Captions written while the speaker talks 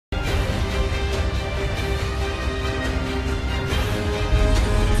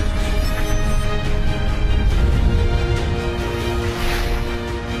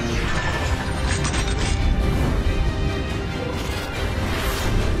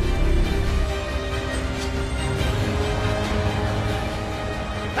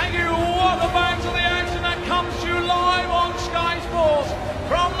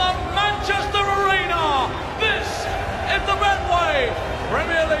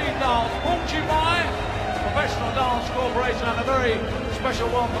Professional Dance Corporation, and a very special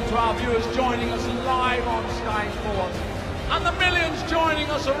welcome to our viewers joining us live on Sky Sports and the millions joining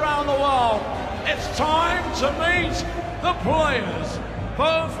us around the world. It's time to meet the players,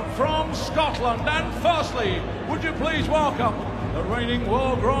 both from Scotland. And firstly, would you please welcome the reigning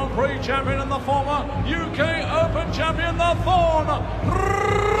World Grand Prix champion and the former UK Open champion, the Thorn,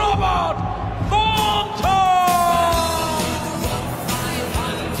 Robert Thornton!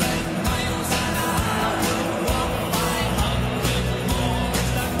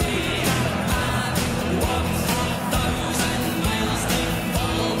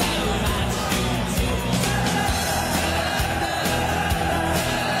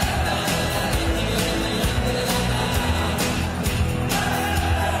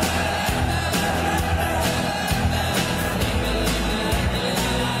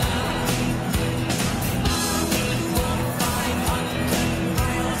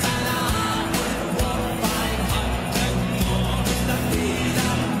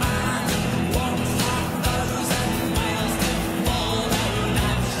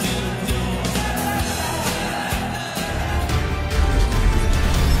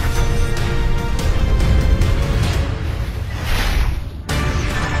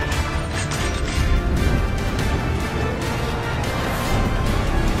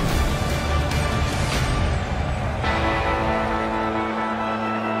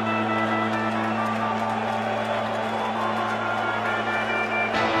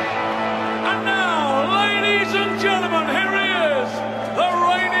 Gentlemen, here he is, the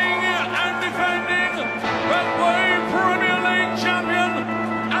reigning and defending Betway Premier League champion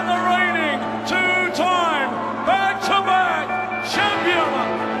and the reigning two-time back-to-back champion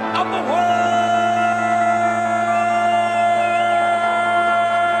of the world,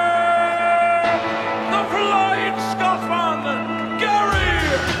 the Flying Scotsman, Gary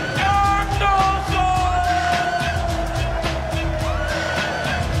Anderson!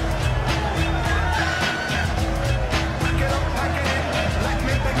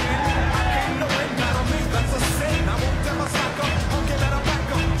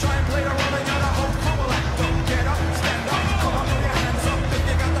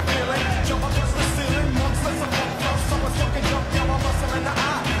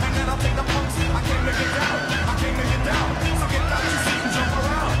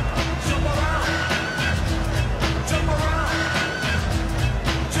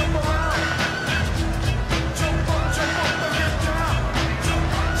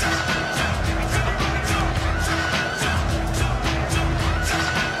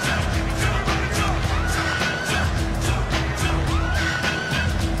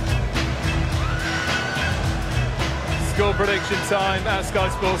 Score prediction time at Sky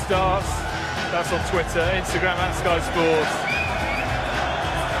Sports starts. That's on Twitter, Instagram at Sky Sports.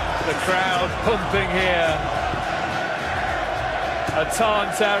 The crowd pumping here. A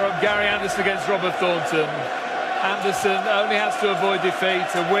time-tear up Gary Anderson against Robert Thornton. Anderson only has to avoid defeat.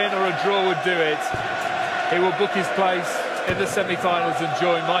 A win or a draw would do it. He will book his place in the semi-finals and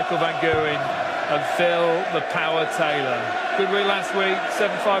join Michael Van Gerwen and Phil the Power Taylor. Good week last week,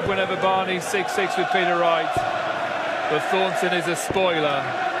 7-5 win over Barney, 6-6 with Peter Wright. But Thornton is a spoiler.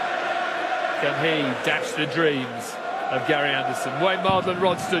 Can he dash the dreams of Gary Anderson? Wayne Mardle and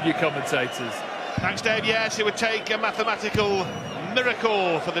Rod Studd, your commentators. Thanks, Dave. Yes, it would take a mathematical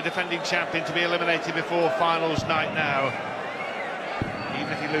miracle for the defending champion to be eliminated before finals night now.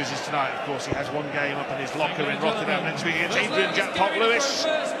 Even if he loses tonight, of course, he has one game up in his locker in Rotterdam next week against Adrian Jackpot Lewis.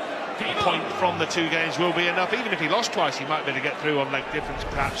 A point from the two games will be enough. Even if he lost twice, he might be able to get through on leg difference,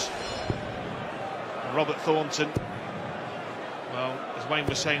 perhaps. Robert Thornton, well, as Wayne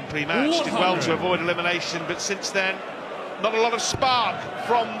was saying pre-match, did well to avoid elimination, but since then, not a lot of spark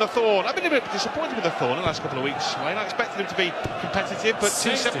from the Thorn. I've been a bit disappointed with the Thorn in the last couple of weeks, Wayne. I expected him to be competitive, but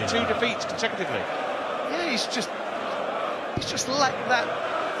two defeats consecutively. Yeah, he's just lacked that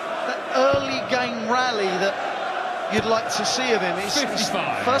early game rally that you'd like to see of him. His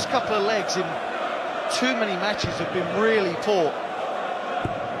first couple of legs in too many matches have been really poor.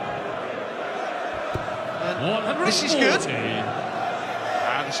 And this is good.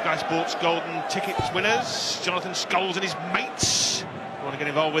 And the Sky Sports Golden Tickets winners, Jonathan Scholes and his mates. If you want to get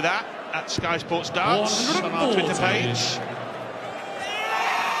involved with that, at Sky Sports Darts on our Twitter page.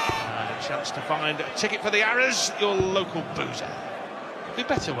 And a chance to find a ticket for the Arrows, your local boozer. Could be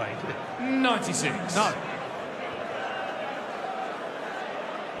better, Wayne, could it? 96. No.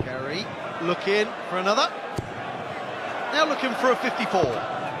 Gary looking for another. Now looking for a 54.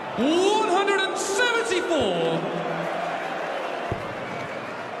 174.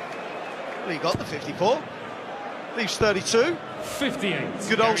 Well, he got the 54. Leaves 32. 58.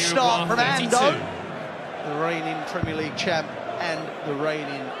 Good old start from Ando. the reigning Premier League champ and the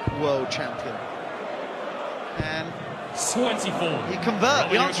reigning world champion. And 24. You convert.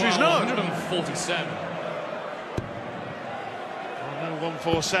 The answer is no. 147.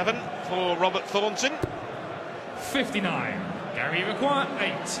 147 for Robert Thornton. 59. Gary require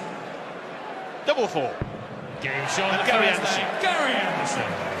 8. Double 4. Game shot. And Gary Anderson. Gary Anderson.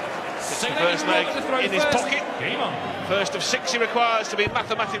 Gets the first leg in his pocket. Game on. First of 6 he requires to be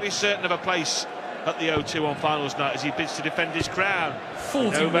mathematically certain of a place at the O2 on finals night as he bids to defend his crown.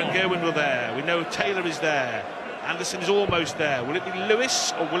 41. We know Van Gerwen will there. We know Taylor is there. Anderson is almost there. Will it be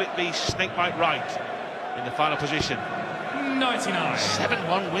Lewis or will it be Snakebite Wright in the final position? 99.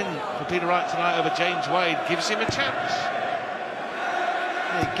 7-1 win for Peter Wright tonight over James Wade gives him a chance.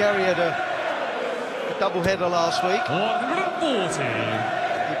 Yeah, Gary had a double header last week. 140.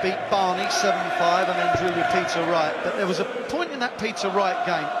 He beat Barney 7-5 and then drew with Peter Wright. But there was a point in that Peter Wright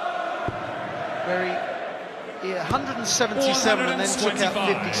game where he 177 and then took out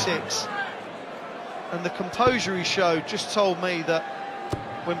 56. And the composure he showed just told me that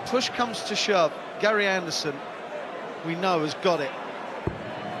when push comes to shove, Gary Anderson, we know, has got it.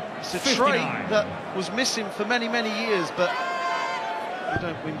 It's a 59. trait that was missing for many, many years, but you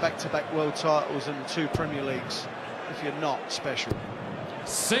don't win back-to-back world titles and 2 Premier Leagues if you're not special.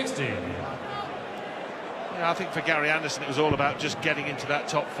 60. Yeah, I think for Gary Anderson it was all about just getting into that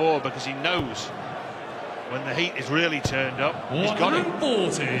top 4 because he knows when the heat is really turned up, he's got it.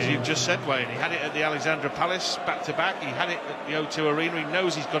 140. As you've just said, Wayne, he had it at the Alexandra Palace back-to-back, he had it at the O2 Arena, he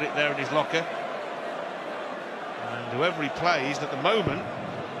knows he's got it there in his locker. And whoever he plays, at the moment,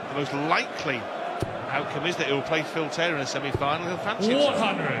 the most likely outcome is that he'll play Phil Taylor in a semi-final. He'll fancy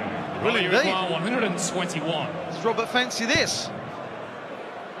 100. Will Really indeed. require 121. Does Robert fancy this?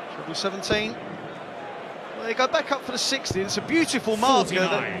 Treble 17. Well, they go back up for the 60. It's a beautiful marker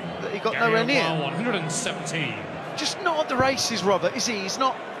that he got Gary nowhere near. 117. Just not at the races, Robert, is he? He's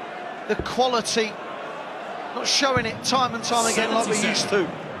not the quality, not showing it time and time again like we used to.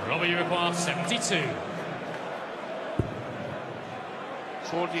 Robert, you require 72.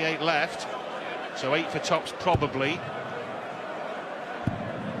 48 left, so 8 for tops probably.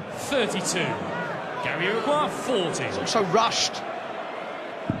 32. Gary, you require 40. He's also rushed.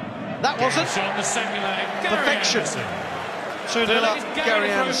 That wasn't Shot the second leg. Gary perfection. Anderson. 2-0 up, Gary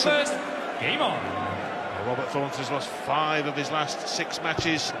to throw Anderson. first. Game on. Robert Thornton's lost 5 of his last 6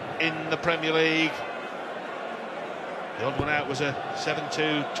 matches in the Premier League. The odd one out was a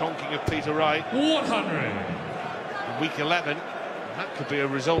 7-2 tonking of Peter Wright 100. in week 11. That could be a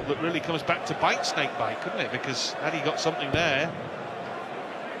result that really comes back to bite Snakebite, couldn't it? Because had he got something there,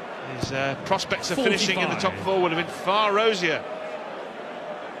 his prospects of finishing in the top 4 would have been far rosier.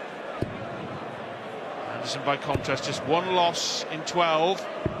 Anderson, by contrast, just 1 loss in 12.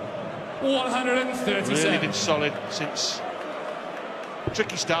 137. Really been solid since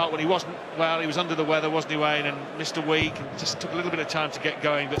tricky start when he wasn't well. He was under the weather, wasn't he, Wayne, and missed a week and just took a little bit of time to get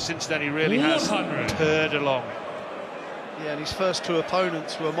going. But since then, he really has purred along. Yeah, and his first 2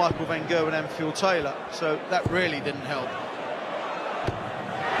 opponents were Michael Van Gerwen and Phil Taylor, so that really didn't help.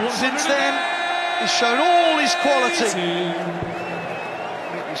 Since then, he's shown all his quality.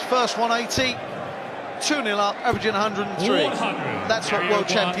 His first 180, 2-0 up, averaging 103. 100. That's what world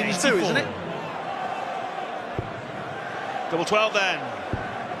champions do, isn't it? Double 12 then.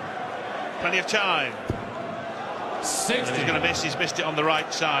 Plenty of time. 60. And he's going to miss. He's missed it on the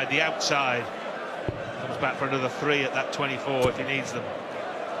right side, the outside. Comes back for another 3 at that 24 if he needs them.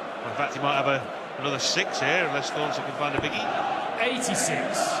 In fact, he might have another 6 here unless Thornton can find a biggie. 86.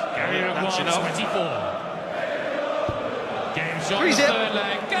 Gary That's enough. 24. Game shot Freeze the it. third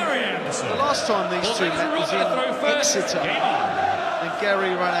leg. Gary Anderson. The last time these two met was in Exeter, Game on. and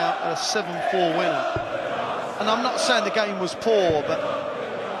Gary ran out a 7-4 winner. And I'm not saying the game was poor, but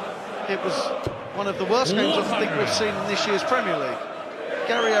it was one of the worst games I think we've seen in this year's Premier League.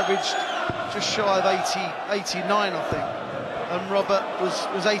 Gary averaged just shy of 89, I think, and Robert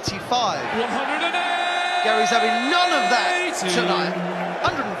was 85. 108. Gary's having none of that tonight.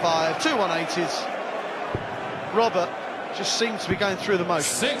 105, 2 180s. Robert just seems to be going through the motions.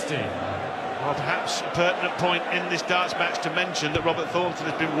 60. Well, perhaps a pertinent point in this darts match to mention that Robert Thornton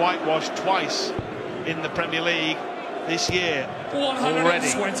has been whitewashed twice in the Premier League this year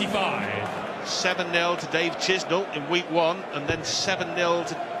 125. 7-0 to Dave Chisnell in week 1 and then 7-0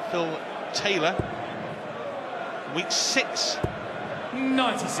 to Phil Taylor in week 6.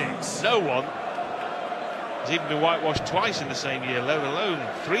 96. No one has even been whitewashed twice in the same year, let alone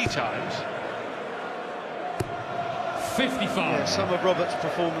 3 times. 55. Yeah, some of Robert's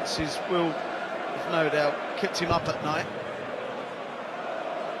performances will, no doubt, kept him up at night.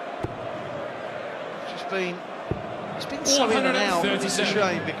 Just been so in and out. It's a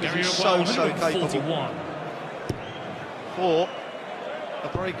shame because he's so capable. For a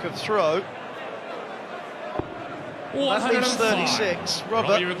break of throw. That leaves 36.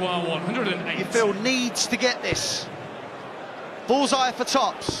 Robert, you require 108. you feel needs to get this. Bullseye for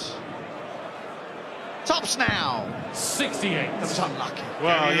Tops. Tops now. 68. That was unlucky.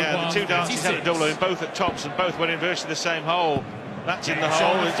 Well, yeah, the two darts he's had a double in, both at Tops and both went in virtually the same hole. That's in the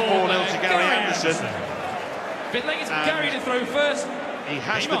hole. It's 4-0 to Gary Anderson. Bit late to Gary to throw first. He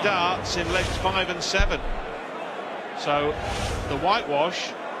has the darts in legs 5 and 7. So the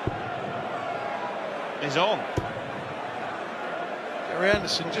whitewash is on. Gary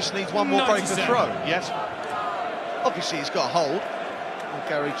Anderson just needs one more break of throw. Yes. Obviously he's got a hold. And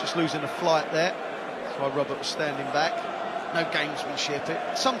Gary just losing a flight there. That's why Robert was standing back. No gamesmanship.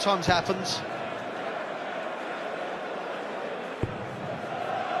 It sometimes happens.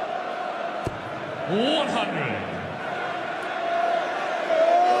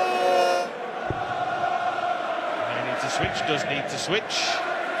 Switch, does need to switch.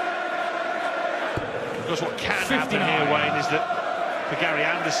 Of course, what can happen here, Wayne, is that for Gary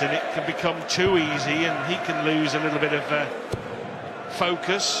Anderson it can become too easy and he can lose a little bit of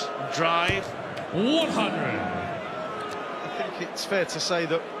focus, drive. 100. I think it's fair to say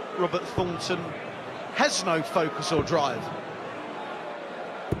that Robert Thornton has no focus or drive.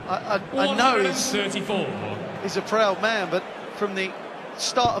 I know he's a proud man, but from the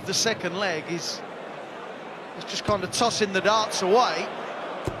start of the second leg, he's just kind of tossing the darts away.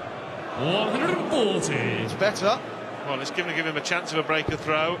 140. It's better. Well, it's going to give him a chance of a break of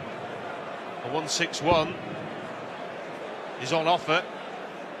throw. A 161 is on offer,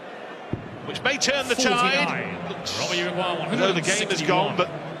 which may turn the tide. Although the game has gone, but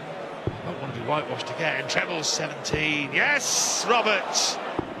I don't want to be whitewashed again. Treble 17. Yes, Robert.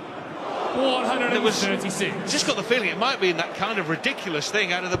 136. Just got the feeling it might be in that kind of ridiculous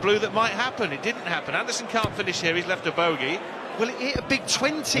thing out of the blue that might happen. It didn't happen. Anderson can't finish here. He's left a bogey. Well, it hit a big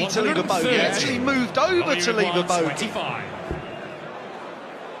 20 to leave a bogey. It actually moved over to leave a bogey. 25.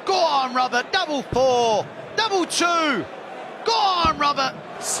 Go on, Robert. Double 4. Double 2. Go on, Robert.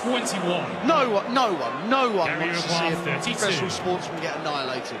 21. No one Gary wants to see a 32. professional sportsman get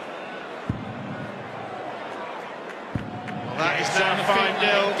annihilated. That is now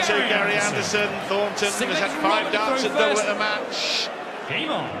 5-0 to Gary Anderson. Thornton has had 5 darts at double at a match. Game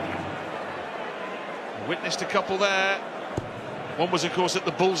on. Witnessed a couple there. One was, of course, at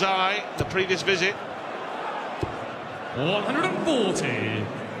the bullseye, the previous visit. 140.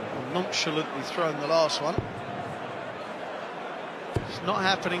 Nonchalantly thrown the last one. It's not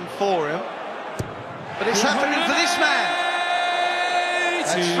happening for him, but it's happening for this man.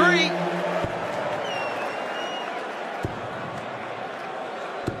 That's 3.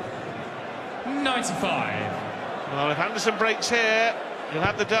 Well, if Anderson breaks here, he'll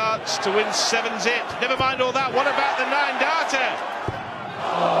have the darts to win 7-zip. Never mind all that. What about the 9-darter?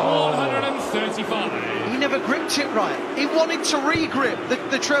 135. He never gripped it right. He wanted to re-grip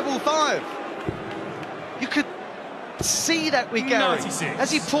the treble 5. You could see that with Gary. 96.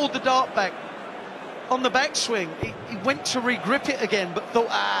 As he pulled the dart back on the backswing, he went to re-grip it again, but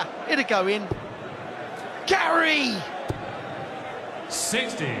thought, it'll go in. Gary!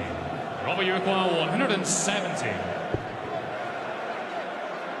 60. Robert, you require 170.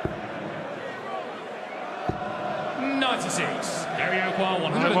 Gary, you require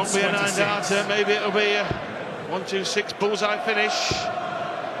 126. It won't be a 9-darter. Maybe it'll be a 1-2-6 bullseye finish.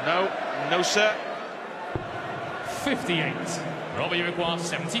 No, sir. 58. Robert, you require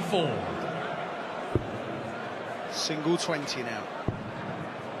 74. Single 20 now.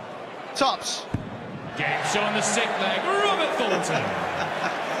 Tops. Game showing the 6th leg. Robert Thornton.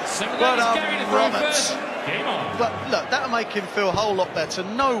 7 Well legs done, Gary to throw Robert. first. Game on. But look, that'll make him feel a whole lot better.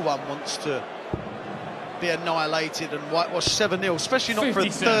 No one wants to be annihilated and whitewash 7-0, especially not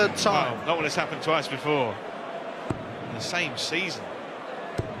 57. for a third time. Well, not when it's happened twice before. In the same season.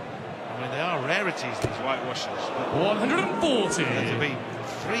 I mean, they are rarities, these whitewashes. 140. To be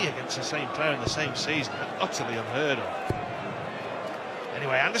 3 against the same player in the same season, utterly unheard of.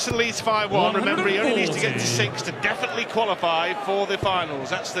 Anyway, Anderson leads 5-1. Remember, he only needs to get to 6 to definitely qualify for the finals.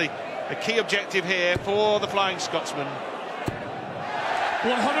 That's the key objective here for the Flying Scotsman.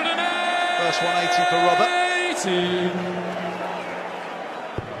 180. First 180 for Robert.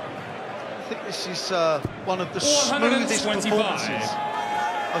 I think this is one of the smoothest performances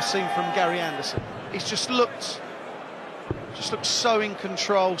I've seen from Gary Anderson. He's just looked so in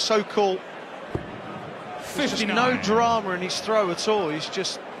control, so cool. There's just no drama in his throw at all. He's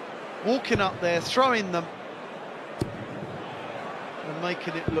just walking up there, throwing them, and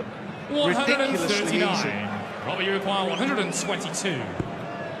making it look ridiculously easy. 139. Robert, you require 122.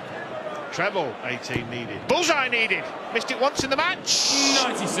 Treble, 18 needed. Bullseye needed. Missed it once in the match.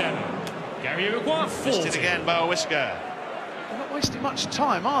 97. Gary, you require 40. Missed it again by a whisker. They're not wasting much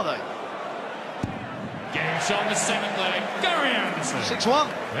time, are they? Getting shot on the second leg. Gary Anderson.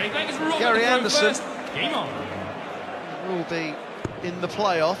 6-1. Gary Anderson Game on. will be in the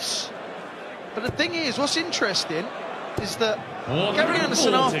playoffs. But the thing is, what's interesting is that Gary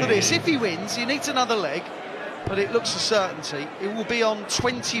Anderson, after this, if he wins, he needs another leg, but it looks a certainty. It will be on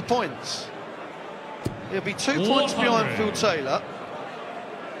 20 points. He'll be 2 points behind Phil Taylor.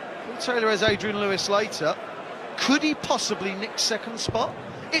 Phil Taylor has Adrian Lewis later. Could he possibly nick second spot?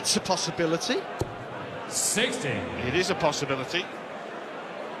 It's a possibility. 60. It is a possibility.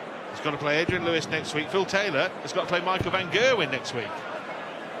 He's got to play Adrian Lewis next week. Phil Taylor has got to play Michael van Gerwen next week.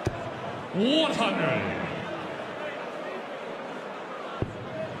 100.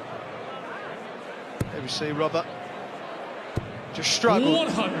 There we see Robert. Just struggled.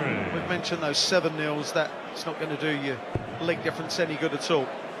 100. We've mentioned those 7-0s. That's not going to do your leg difference any good at all.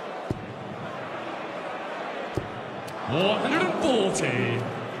 140.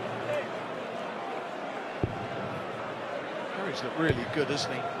 Gary's looked really good,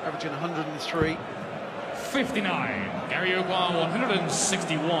 hasn't he? Averaging 103. 59. Gary O'Guire,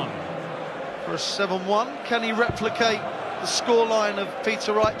 161. For a 7-1. Can he replicate the scoreline of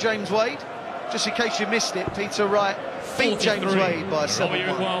Peter Wright, James Wade? Just in case you missed it, Peter Wright beat 43. James Wade by a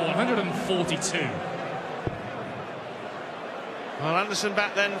 7-1. 142. Well, Anderson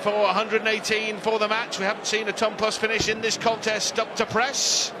back then for 118 for the match. We haven't seen a Tom Plus finish in this contest up to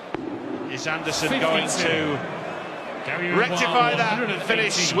press. Is Anderson 52. going to rectify that and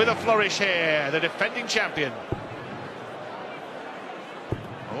finish with a flourish here, the defending champion?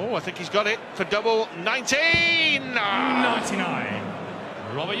 Oh, I think he's got it for double 19. 99.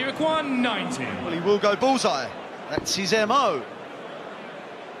 Robert, you require 90. Well, he will go bullseye. That's his MO.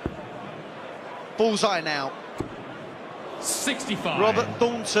 Bullseye now. 65. Robert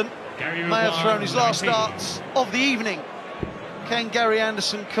Thornton may have thrown his last 19. darts of the evening. Can Gary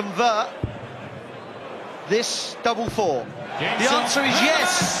Anderson convert this double four? The answer is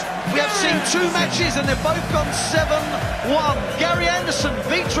yes. We have seen 2 matches and they've both gone 7-1. Gary Anderson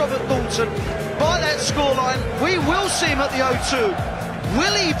beats Robert Thornton by that scoreline. We will see him at the O2.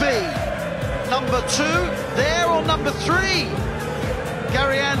 Will he be number 2 there or number 3?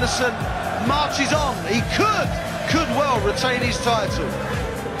 Gary Anderson marches on. He could well retain his title.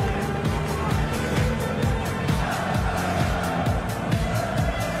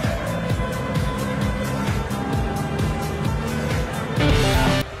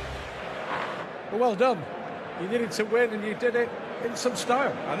 Well done. You needed to win and you did it in some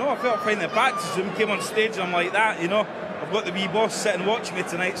style. I know, I felt fine in the practice room, came on stage and I'm like that, you know. I've got the wee boss sitting watching me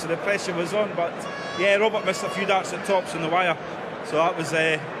tonight, so the pressure was on. But yeah, Robert missed a few darts at tops on the wire, so that was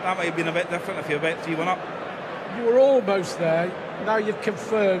that might have been a bit different if you were about 3-1 up. You were almost there. Now you've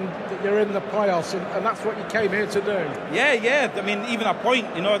confirmed that you're in the playoffs, and that's what you came here to do. Yeah. I mean, even a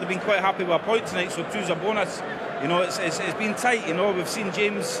point, you know, they've been quite happy with a point tonight, so 2's a bonus. You know, it's been tight. You know, we've seen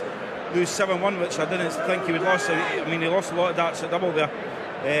James lose 7-1, which I didn't think he would lose. I mean, he lost a lot of darts at double there.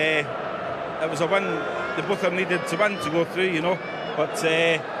 It was a win the both of them needed to win to go through, you know. But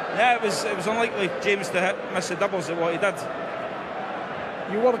yeah, it was unlikely James to miss the doubles at what he did.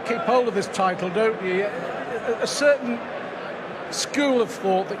 You want to keep hold of this title, don't you? A certain school of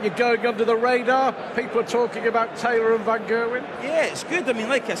thought that you're going under the radar. People are talking about Taylor and Van Gerwen. Yeah, it's good. I mean,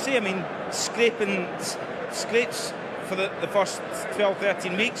 like I say, scrapes for the first 12,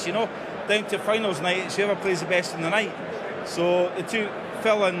 13 weeks, you know, down to finals night, it's whoever plays the best in the night. So the two,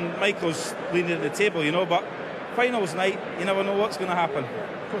 Phil and Michael's leaning at the table, you know, but finals night, you never know what's going to happen.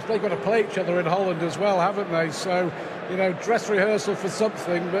 Of course, they've got to play each other in Holland as well, haven't they? So, you know, dress rehearsal for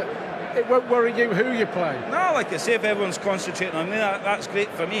something, but it won't worry you who you play. No, like I say, if everyone's concentrating on me, that's great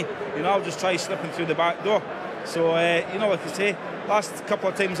for me. You know, I'll just try slipping through the back door. So, you know, like I say, last couple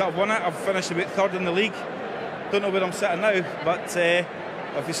of times I've won it, I've finished about 3rd in the league. Don't know where I'm sitting now, but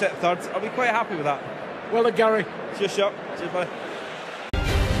if we sit 3rd, I'll be quite happy with that. Well done, Gary. Cheers, shot. Cheers, bye.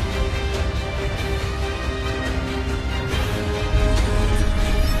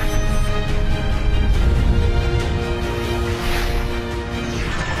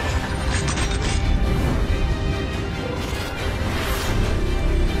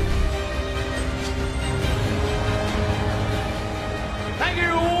 Thank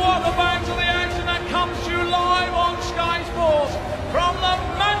you. Welcome back to the action that comes to you live on Sky Sports from the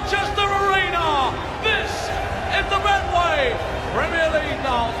Manchester Arena. This is the Betway Premier League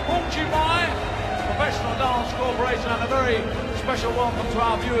dance brought to you by Professional Dance Corporation and a very special welcome to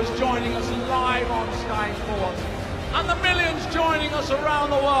our viewers joining us live on Sky Sports and the millions joining us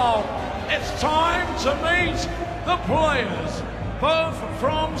around the world. It's time to meet the players, both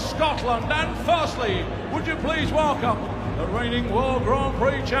from Scotland. And firstly, would you please welcome the reigning World Grand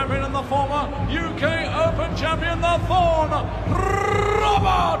Prix champion and the former UK Open champion, the Thorn,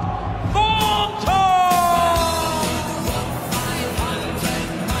 Robert Thornton!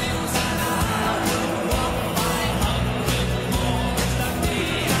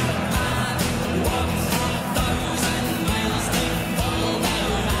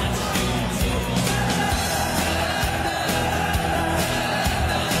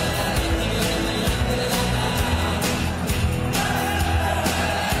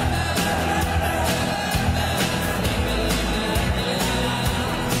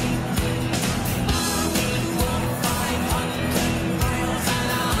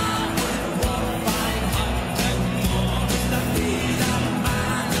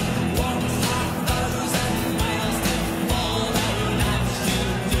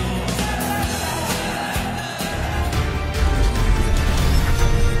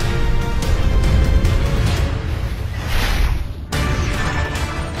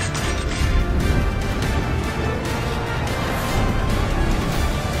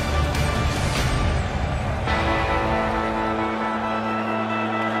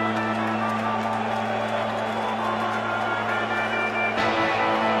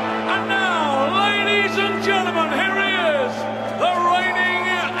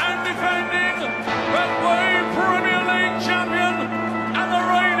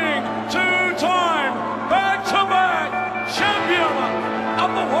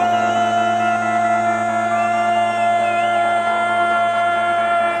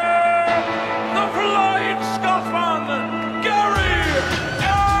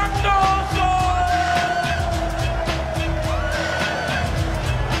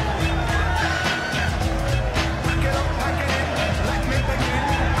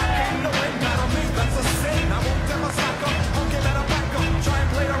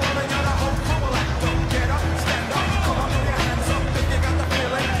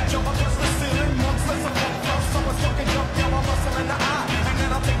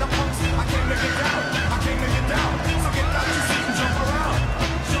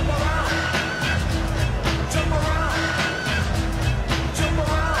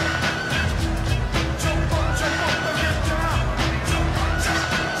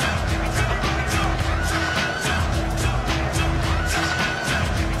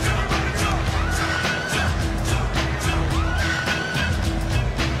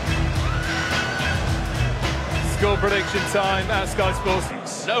 Prediction time at Sky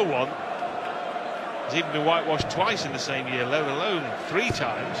Sports. No one has even been whitewashed twice in the same year, let alone 3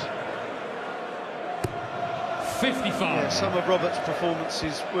 times. 55. Yeah, some of Robert's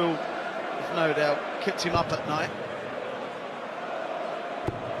performances will, no doubt, kept him up at night.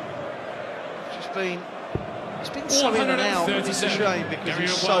 It's been so in and out. It's a shame because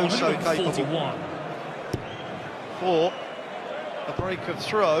he's so capable. For a break of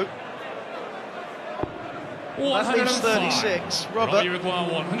throw. That leaves 36. Robert, you require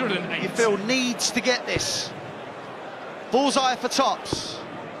 108. You feel needs to get this. Bullseye for Tops.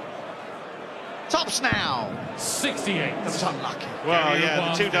 Tops now. 68. That was unlucky. Well,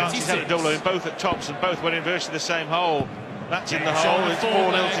 yeah, the 2 darts he's had a double in, both at Tops and both went in virtually the same hole. That's in the hole. It's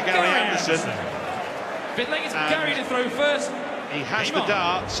 4-0 to Gary Anderson. Bit late for Gary to throw first. He has the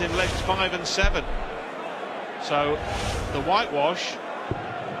darts in legs 5 and 7. So the whitewash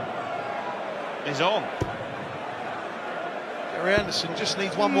is on. Gary Anderson just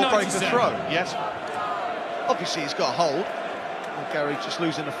needs one more break of throw. Yes. Obviously he's got a hold. And Gary just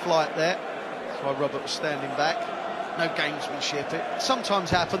losing a flight there. That's why Robert was standing back. No gamesmanship. It sometimes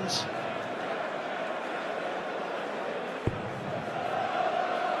happens.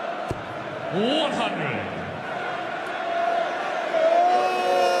 He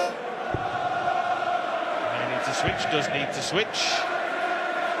needs to switch, does need to switch.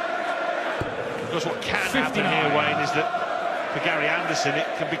 Because what can happen here, Wayne, is that for Gary Anderson it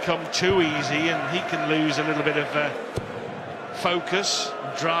can become too easy and he can lose a little bit of focus,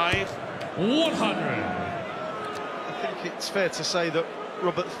 drive. 100. I think it's fair to say that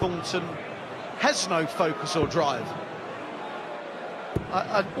Robert Thornton has no focus or drive.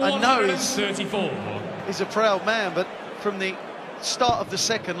 I know he's a proud man, but from the start of the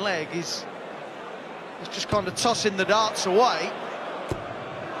second leg, he's just kind of tossing the darts away.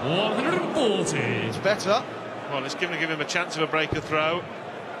 140. It's better. Well, it's going to give him a chance of a break of throw.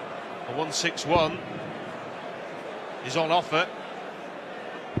 A 161 is on offer.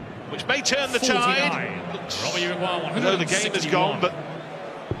 which may turn the tide. Although the game has gone, but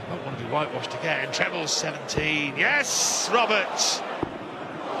don't want to be whitewashed again. Treble 17. Yes, Robert.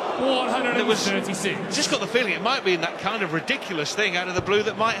 136. Just got the feeling it might be in that kind of ridiculous thing out of the blue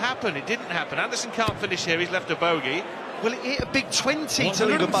that might happen. It didn't happen. Anderson can't finish here. He's left a bogey. Well, it hit a big 20 to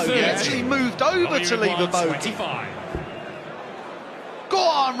leave a bogey. It actually moved over to leave a bogey. 25. Go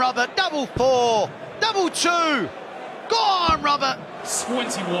on, Robert. Double 4. Double 2. Go on, Robert.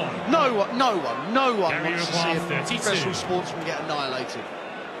 21. No one Gary wants to see a 32. professional sportsman get annihilated.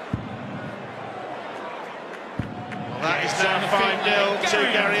 That is now 5-0 to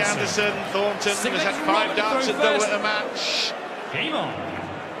Gary Anderson. Thornton has had 5 darts at double at a match. Game on.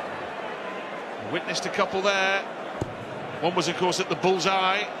 Witnessed a couple there. One was, of course, at the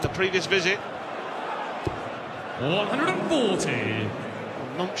bullseye, the previous visit. 140.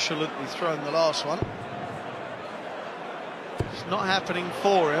 Nonchalantly thrown the last one. It's not happening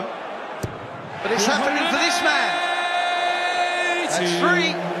for him, but it's happening for this man. That's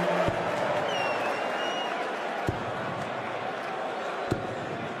 3.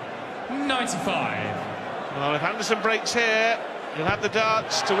 Well, if Anderson breaks here, he'll have the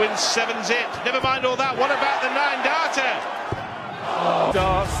darts to win 7-zip. Never mind all that. What about the 9-darter?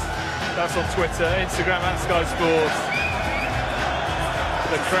 Darts, that's on Twitter, Instagram at Sky Sports.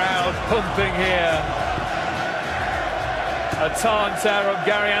 The crowd pumping here. A tarn-tear on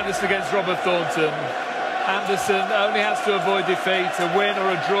Gary Anderson against Robert Thornton. Anderson only has to avoid defeat. A win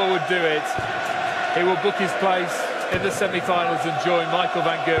or a draw would do it. He will book his place in the semi-finals and join Michael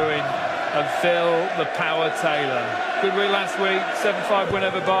Van Gerwen and Phil the Power Taylor. Good week last week, 7-5 win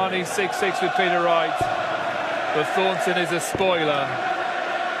over Barney, 6-6 with Peter Wright. But Thornton is a spoiler.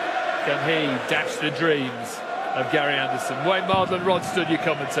 Can he dash the dreams of Gary Anderson? Wayne Mardle and Rod Studd, your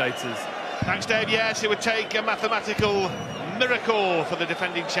commentators. Thanks, Dave. Yes, it would take a mathematical miracle for the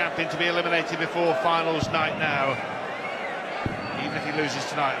defending champion to be eliminated before finals night now. Even if he loses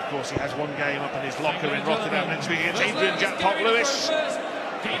tonight, of course, he has one game up in his locker in Rotterdam next week against Adrian Jackpot Lewis.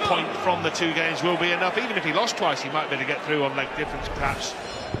 A point from the 2 games will be enough. Even if he lost twice, he might be able to get through on leg difference, perhaps.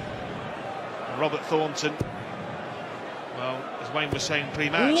 Robert Thornton, well, as Wayne was saying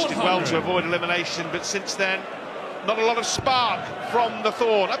pre-match, did well to avoid elimination, but since then, not a lot of spark from the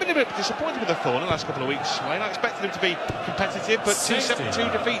Thorn. I've been a bit disappointed with the Thorn in the last couple of weeks, Wayne. I expected him to be competitive, but 2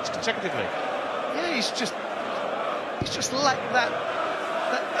 defeats consecutively. Yeah, he's just lacked that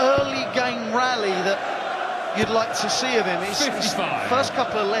early game rally that you'd like to see of him. His first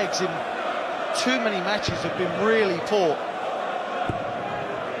couple of legs in too many matches have been really poor.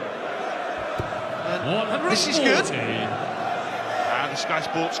 And this is good. And the Sky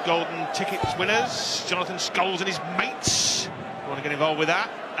Sports Golden Tickets winners, Jonathan Scholes and his mates. If you want to get involved with that,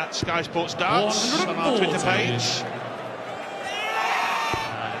 at Sky Sports Darts on our Twitter page.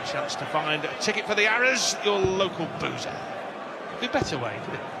 And a chance to find a ticket for the Arrows, your local boozer. Could be better way,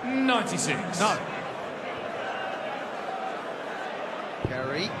 could it? 96. No.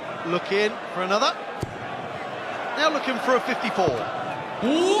 Gary looking for another. Now looking for a 54.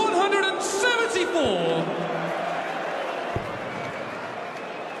 174.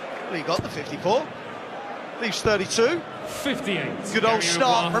 Well, he got the 54. Leaves 32. 58. Good old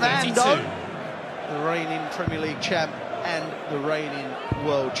start from 32. Ando, the reigning Premier League champ and the reigning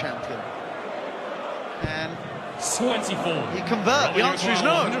world champion. And 24. he convert. The answer is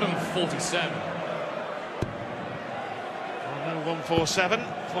no. 147. 147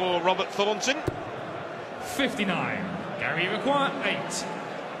 for Robert Thornton. 59. Gary require 8.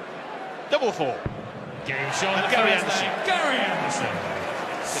 Double 4. Game shot on the Gary first Anderson. leg. Gary Anderson.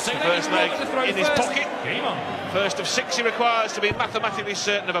 It's the first leg in his pocket. Game on. First of 6 he requires to be mathematically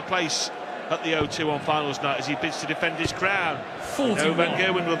certain of a place at the O2 on finals night as he bids to defend his crown. 41. We know Van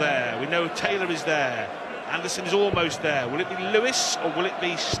Gerwen will there. We know Taylor is there. Anderson is almost there. Will it be Lewis or will it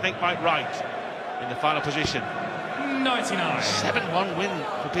be Snakebite Wright in the final position? 99. 7-1 win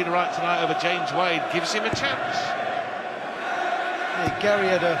for Peter Wright tonight over James Wade gives him a chance. Yeah, Gary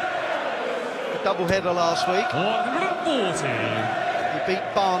had a double-header last week. 140. He beat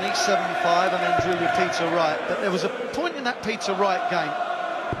Barney 7-5 and then drew with Peter Wright. But there was a point in that Peter Wright game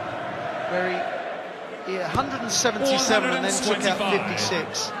where he 177 and then took out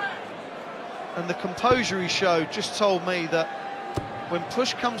 56. And the composure he showed just told me that when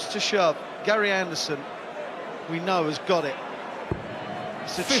push comes to shove, Gary Anderson, we know, has got it.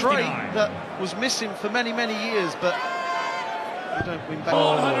 It's a 59. trait that was missing for many, many years, but you don't win back.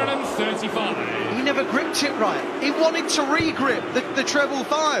 135. He never gripped it right. He wanted to re-grip the treble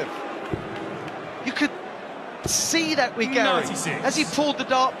 5. You could see that with Gary. 96. As he pulled the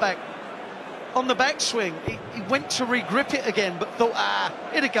dart back, on the backswing. He went to re-grip it again, but thought,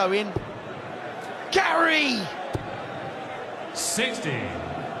 it'll go in. Gary! 60.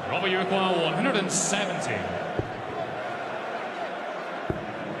 Robert, you require 170.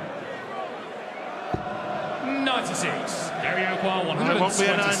 Gary, you require 126. It won't be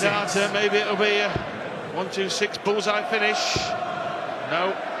a 9-darter, maybe it'll be a 1-2-6 bullseye finish.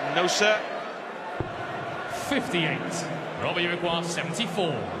 No sir. 58. Robert, you require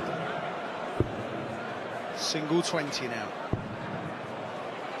 74. Single 20 now.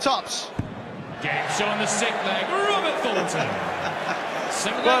 Tops. Game shot on the sick leg, Robert Thornton.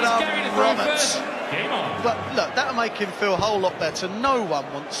 7 Well legs done, carried it through Roberts. first. Game on. But look, that'll make him feel a whole lot better. No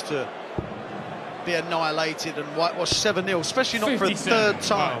one wants to be annihilated and whitewashed 7-0, especially not for a 57. third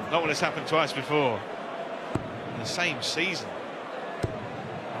time. Well, not when it's happened twice before in the same season. I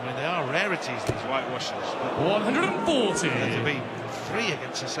mean, they are rarities, these whitewashers. 140. To be 3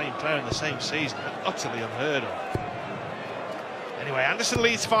 against the same player in the same season, utterly unheard of. Anyway, Anderson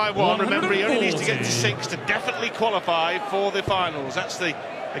leads 5-1. Remember, he only needs to get to 6 to definitely qualify for the finals. That's the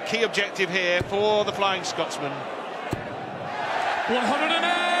key objective here for the Flying Scotsman.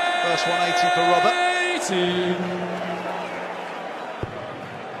 180. First 180 for Robert.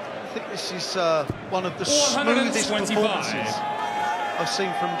 I think this is one of the smoothest performances I've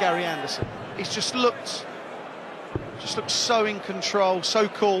seen from Gary Anderson. He's just looked so in control, so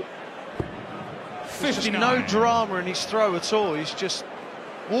cool. There's just no drama in his throw at all. He's just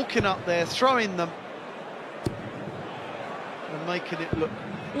walking up there, throwing them, and making it look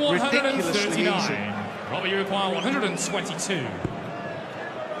ridiculously easy. Robert, you require 122.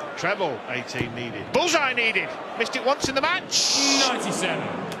 Treble 18 needed. Bullseye needed. Missed it once in the match. 97.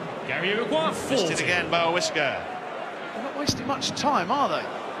 Gary, you require 40. Missed it again by a whisker. They're not wasting much time, are they?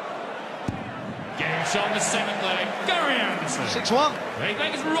 Game shot on the 7th leg. Gary Anderson. 6-1.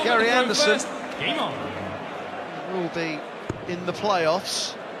 Gary Anderson Game on. will be in the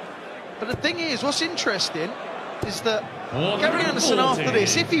playoffs. But the thing is, what's interesting is that Gary Anderson, after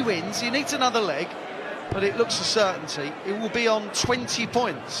this, if he wins, he needs another leg, but it looks a certainty. It will be on 20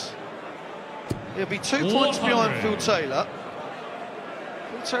 points. He'll be 2 points behind Phil Taylor.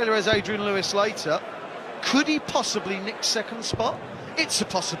 Phil Taylor has Adrian Lewis later. Could he possibly nick second spot? It's a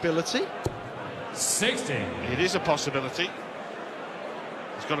possibility. 60. It is a possibility.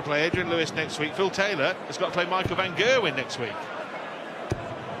 He's got to play Adrian Lewis next week. Phil Taylor has got to play Michael van Gerwen next week.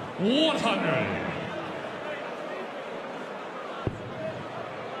 100.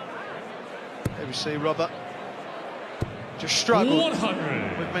 There we see Robert just struggle.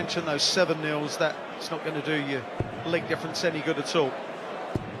 100. We've mentioned those 7-0s. That's not going to do your leg difference any good at all.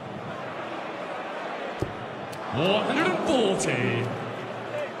 140.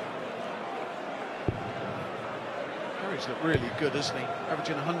 Gary's looked really good, hasn't he?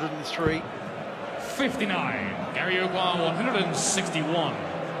 Averaging 103. 59. Gary O'Guire 161.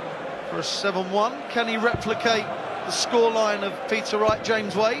 For a 7-1, can he replicate the scoreline of Peter Wright,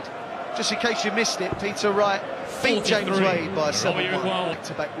 James Wade? Just in case you missed it, Peter Wright beat James Wade by a 7-1.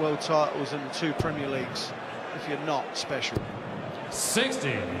 Back-to-back world titles and 2 Premier Leagues. If you're not special. 60.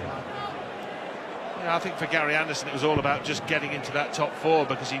 Yeah, I think for Gary Anderson it was all about just getting into that top 4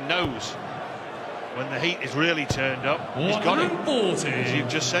 because he knows when the heat is really turned up, he's got it. 140. As you've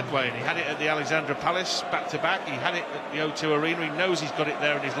just said, Wayne, he had it at the Alexandra Palace back-to-back, he had it at the O2 Arena, he knows he's got it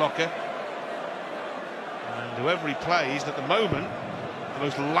there in his locker. And whoever he plays, at the moment, the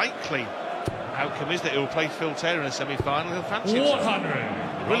most likely outcome is that he'll play Phil Taylor in a semi-final. He'll fancy it.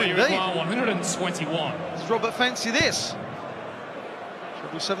 100. Will he be? 121. Does Robert fancy this?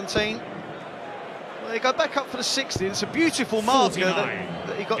 Treble 17. Well, they go back up for the 60. It's a beautiful marker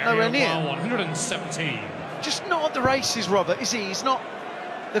that he got Gary nowhere near. 117. Just not at the races, Robert, is he? He's not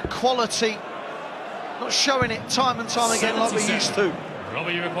the quality, not showing it time and time again like we used to.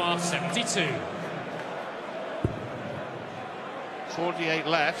 Robert, you require 72. 48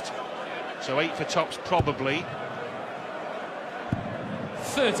 left, so 8 for tops probably.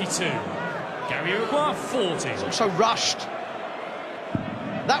 32. Gary, you require 40. It's also rushed.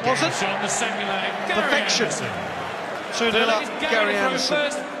 That wasn't. Shot on the second leg. Perfection. 2-0 up, Gary Anderson.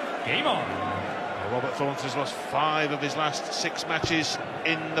 First. Game on. Robert Thornton's lost 5 of his last 6 matches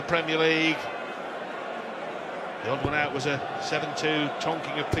in the Premier League. The odd one out was a 7-2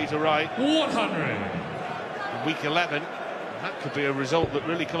 tonking of Peter Wright. 100. In week 11. That could be a result that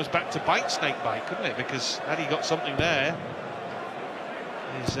really comes back to bite Snakebite, couldn't it? Because had he got something there,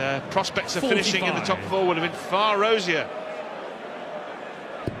 his prospects of finishing in the top 4 would have been far rosier.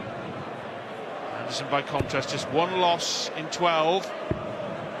 Anderson, by contrast, just 1 loss in 12.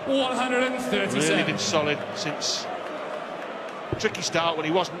 137. Really been solid since tricky start when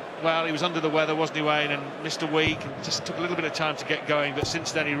he wasn't, well, he was under the weather, wasn't he, Wayne, and missed a week, and just took a little bit of time to get going, but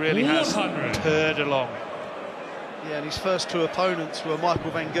since then he really has purred along. Yeah, and his first two opponents were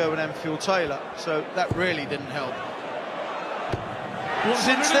Michael Van Gerwen and Phil Taylor, so that really didn't help.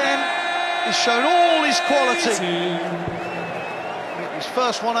 Since then, he's shown all his quality. His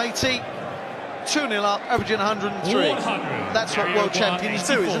first 180, 2-0 up, averaging 103. That's what world champions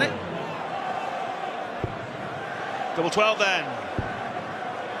do, isn't it? Double 12 then.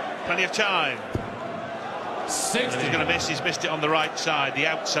 Plenty of time. 60. And he's going to miss. He's missed it on the right side, the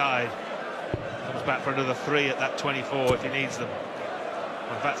outside. Comes back for another 3 at that 24 if he needs them.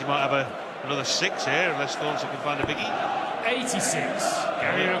 Well, in fact, he might have another 6 here unless Thornton can find a biggie. 86.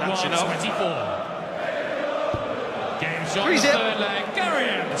 Gary That's enough. 24. Game shot in the third leg. Gary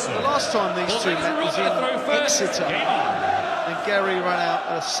Anderson. The last time these two met was in Exeter, and Gary ran out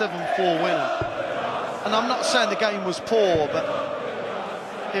a 7-4 winner. And I'm not saying the game was poor, but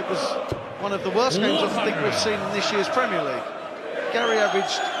it was one of the worst games I think we've seen in this year's Premier League. Gary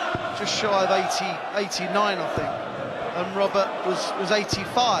averaged just shy of 89, I think, and Robert was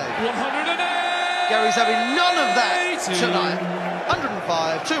 85. 108. Gary's having none of that tonight.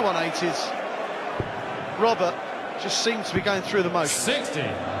 105, 2 180s. Robert just seems to be going through the motions. 60.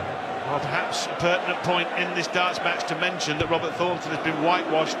 Well, perhaps a pertinent point in this darts match to mention that Robert Thornton has been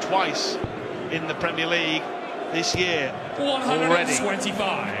whitewashed twice in the Premier League this year 125.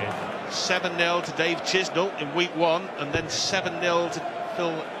 already. 7-0 to Dave Chisnell in week 1, and then 7-0 to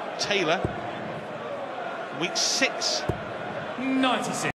Phil Taylor in week 6. 96.